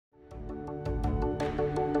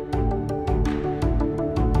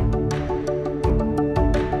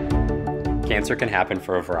Cancer can happen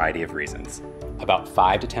for a variety of reasons. About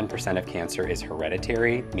 5 to 10% of cancer is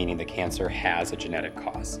hereditary, meaning the cancer has a genetic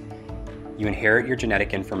cause. You inherit your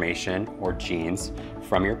genetic information, or genes,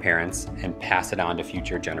 from your parents and pass it on to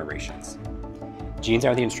future generations. Genes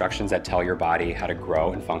are the instructions that tell your body how to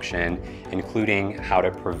grow and function, including how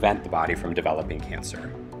to prevent the body from developing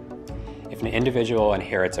cancer. If an individual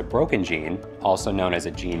inherits a broken gene, also known as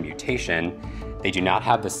a gene mutation, they do not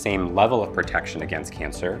have the same level of protection against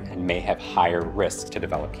cancer and may have higher risks to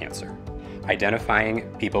develop cancer. Identifying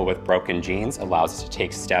people with broken genes allows us to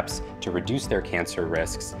take steps to reduce their cancer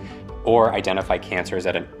risks or identify cancers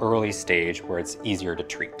at an early stage where it's easier to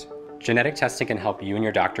treat. Genetic testing can help you and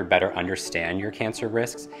your doctor better understand your cancer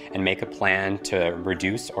risks and make a plan to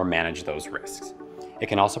reduce or manage those risks. It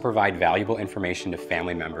can also provide valuable information to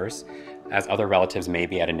family members, as other relatives may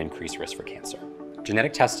be at an increased risk for cancer.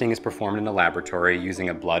 Genetic testing is performed in a laboratory using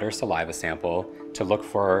a blood or saliva sample to look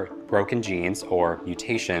for broken genes or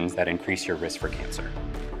mutations that increase your risk for cancer.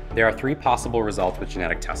 There are 3 possible results with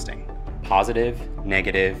genetic testing: positive,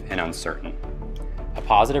 negative, and uncertain. A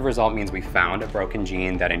positive result means we found a broken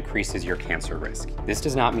gene that increases your cancer risk. This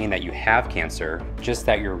does not mean that you have cancer, just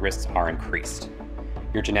that your risks are increased.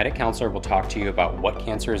 Your genetic counselor will talk to you about what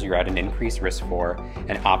cancers you're at an increased risk for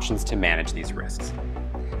and options to manage these risks.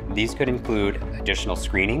 These could include additional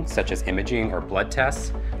screening, such as imaging or blood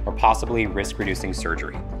tests, or possibly risk-reducing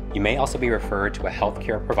surgery. You may also be referred to a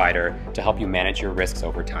healthcare provider to help you manage your risks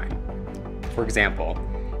over time. For example,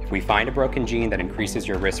 if we find a broken gene that increases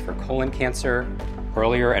your risk for colon cancer,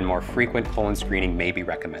 earlier and more frequent colon screening may be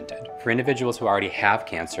recommended. For individuals who already have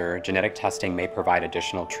cancer, genetic testing may provide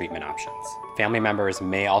additional treatment options. Family members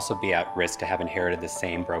may also be at risk to have inherited the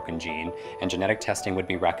same broken gene, and genetic testing would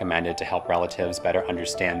be recommended to help relatives better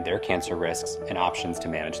understand their cancer risks and options to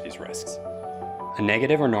manage these risks. A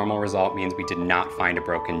negative or normal result means we did not find a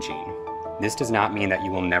broken gene. This does not mean that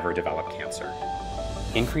you will never develop cancer.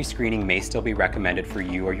 Increased screening may still be recommended for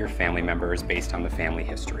you or your family members based on the family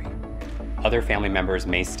history. Other family members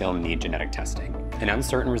may still need genetic testing. An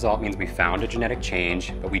uncertain result means we found a genetic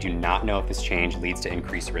change, but we do not know if this change leads to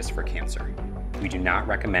increased risk for cancer. We do not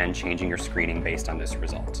recommend changing your screening based on this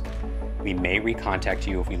result. We may recontact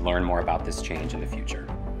you if we learn more about this change in the future.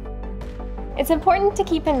 It's important to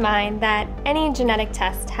keep in mind that any genetic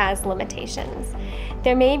test has limitations.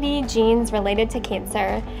 There may be genes related to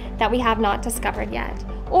cancer that we have not discovered yet,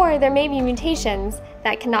 or there may be mutations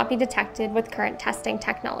that cannot be detected with current testing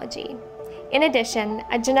technology. In addition,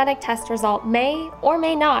 a genetic test result may or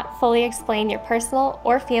may not fully explain your personal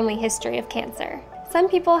or family history of cancer. Some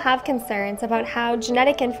people have concerns about how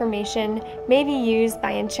genetic information may be used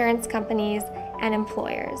by insurance companies and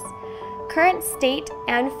employers. Current state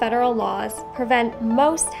and federal laws prevent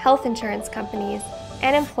most health insurance companies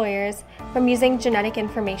and employers from using genetic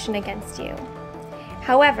information against you.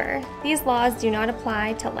 However, these laws do not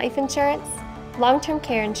apply to life insurance, long-term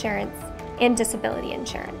care insurance, and disability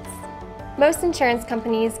insurance. Most insurance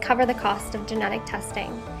companies cover the cost of genetic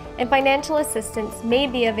testing, and financial assistance may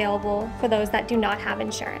be available for those that do not have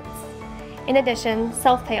insurance. In addition,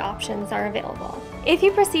 self-pay options are available. If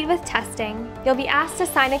you proceed with testing, you'll be asked to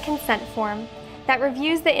sign a consent form that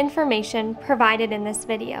reviews the information provided in this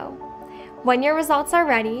video. When your results are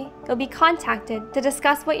ready, you'll be contacted to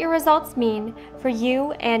discuss what your results mean for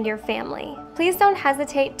you and your family. Please don't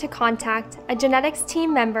hesitate to contact a genetics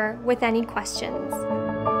team member with any questions.